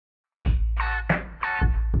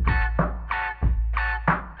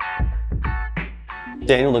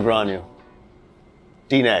Daniel Negreanu.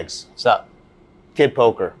 D-Negs. What's up? Kid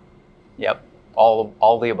Poker. Yep.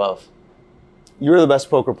 All the above. You're the best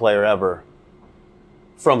poker player ever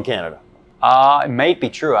from Canada. It might be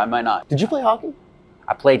true. I might not. Did you play hockey?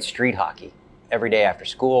 I played street hockey every day after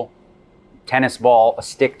school. Tennis ball, a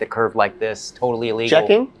stick that curved like this, totally illegal.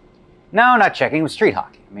 Checking? No, not checking. It was street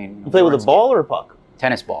hockey. I mean, You play with a ball or a puck?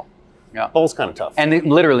 Tennis ball. Yeah. Ball's kind of tough. And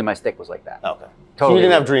literally, my stick was like that. Okay. Totally. So you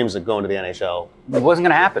didn't have dreams of going to the NHL? It wasn't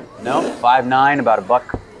going to happen. No. 5'9", about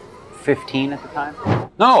 $1.15 at the time.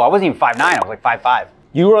 No, I wasn't even 5'9". I was like 5'5".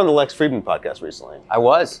 You were on the Lex Friedman podcast recently. I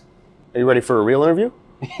was. Are you ready for a real interview?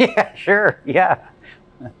 Yeah, sure. Yeah.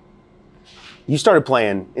 You started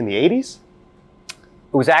playing in the 80s?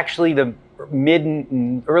 It was actually the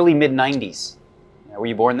early mid 90s. Were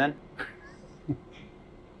you born then?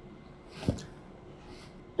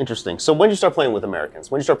 Interesting. So when did you start playing with Americans?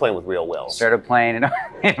 When did you start playing with real whales? I started playing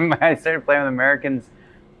with Americans,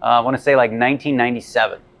 I want to say like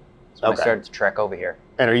 1997. That's when I started to trek over here.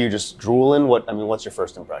 And are you just drooling? What's your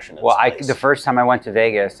first impression? Well, the first time I went to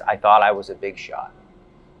Vegas, I thought I was a big shot.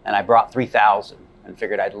 And I brought 3,000 and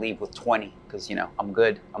figured I'd leave with 20 because, you know, I'm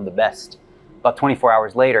good. I'm the best. About 24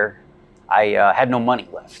 hours later, I had no money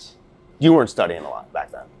left. You weren't studying a lot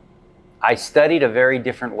back then. I studied a very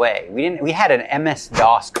different way. We had an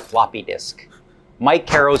MS-DOS floppy disk, Mike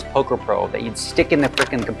Caro's Poker Pro that you'd stick in the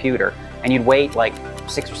frickin' computer and you'd wait like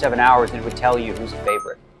 6 or 7 hours and it would tell you who's the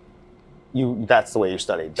favorite. That's the way you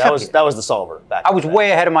studied. That was the solver back then. I was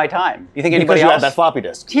way ahead of my time. You think because anybody you else? had that floppy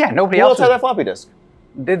disk. Yeah, nobody Who else had that floppy disk?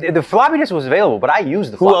 The floppy disk was available, but I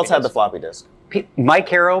used the floppy disk. Who else had the floppy disk? Mike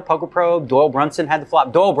Caro, Poker Pro, Doyle Brunson had the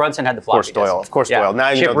floppy disk. Of course, Doyle. Now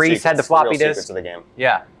you know Chip Reese had the floppy disk. Secrets of the game.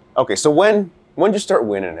 Yeah. Okay, so when did you start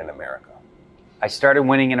winning in America? I started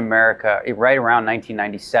winning in America right around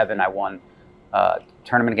 1997. I won a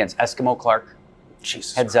tournament against Eskimo Clark.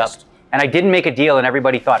 Jesus Heads Christ. up. And I didn't make a deal, and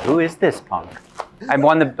everybody thought, who is this punk? I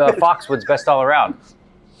won the Foxwoods Best All Around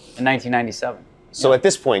in 1997. So at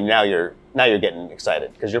this point, now you're getting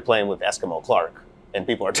excited because you're playing with Eskimo Clark, and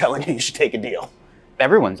people are telling you should take a deal.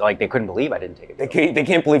 Everyone's like, they couldn't believe I didn't take a deal. They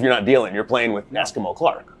can't believe you're not dealing. You're playing with Eskimo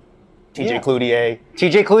Clark. TJ Cloutier.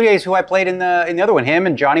 TJ Cloutier is who I played in the other one. Him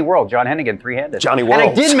and Johnny World, John Hennigan, three-handed. Johnny World.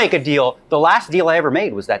 And I did make a deal. The last deal I ever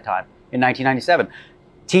made was that time in 1997.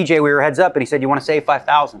 TJ, we were heads up, and he said, "You want to save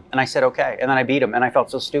 5,000?" And I said, "Okay." And then I beat him, and I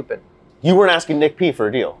felt so stupid. You weren't asking Nick P for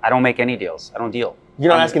a deal. I don't make any deals. I don't deal.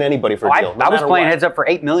 You're not asking anybody for a deal. I was playing heads up for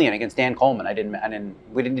 $8 million against Dan Coleman.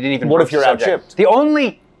 We didn't even. What if you're out chipped? The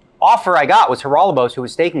only offer I got was Geralabos, who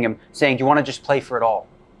was staking him, saying, "Do you want to just play for it all?"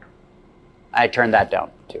 I turned that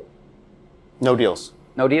down too. No deals.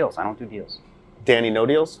 No deals. I don't do deals. Danny, no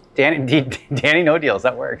deals? Danny, no deals.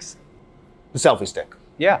 That works. The selfie stick.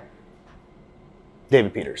 Yeah.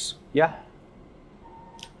 David Peters. Yeah.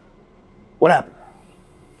 What happened?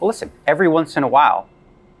 Well, listen, every once in a while,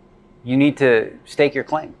 you need to stake your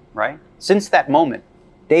claim, right? Since that moment,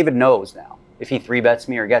 David knows now if he 3-bets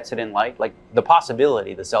me or gets it in light, like the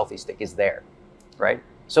possibility the selfie stick is there, right?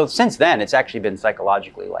 So since then, it's actually been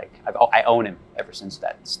psychologically like, I own him ever since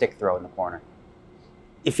that stick throw in the corner.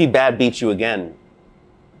 If he bad beats you again,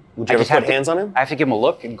 would you ever put hands on him? I have to give him a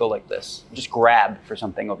look and go like this. Just grab for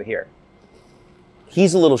something over here.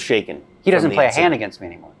 He's a little shaken. He doesn't play a hand against me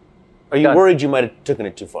anymore. Are you worried you might have taken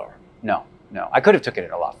it too far? No. I could have taken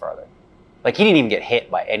it a lot farther. Like, he didn't even get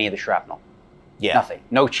hit by any of the shrapnel. Yeah. Nothing.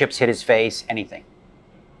 No chips hit his face, anything.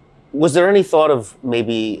 Was there any thought of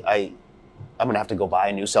maybe I'm going to have to go buy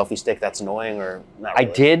a new selfie stick? That's annoying, or not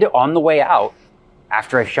really? I did on the way out,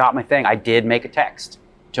 after I shot my thing, I did make a text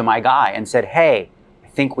to my guy and said, "Hey, I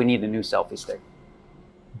think we need a new selfie stick."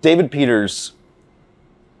 David Peters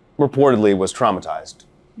reportedly was traumatized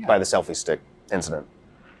by the selfie stick incident.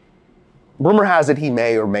 Rumor has it he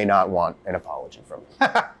may or may not want an apology from you.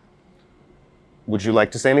 Would you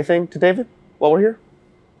like to say anything to David while we're here?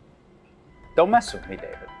 Don't mess with me,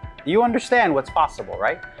 David. You understand what's possible,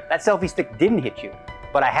 right? That selfie stick didn't hit you,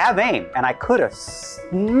 but I have aim, and I could have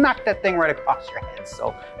knocked that thing right across your head.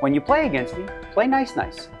 So when you play against me, play nice,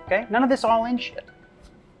 okay? None of this all-in shit.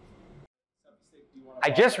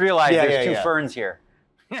 I just realized there's two ferns here.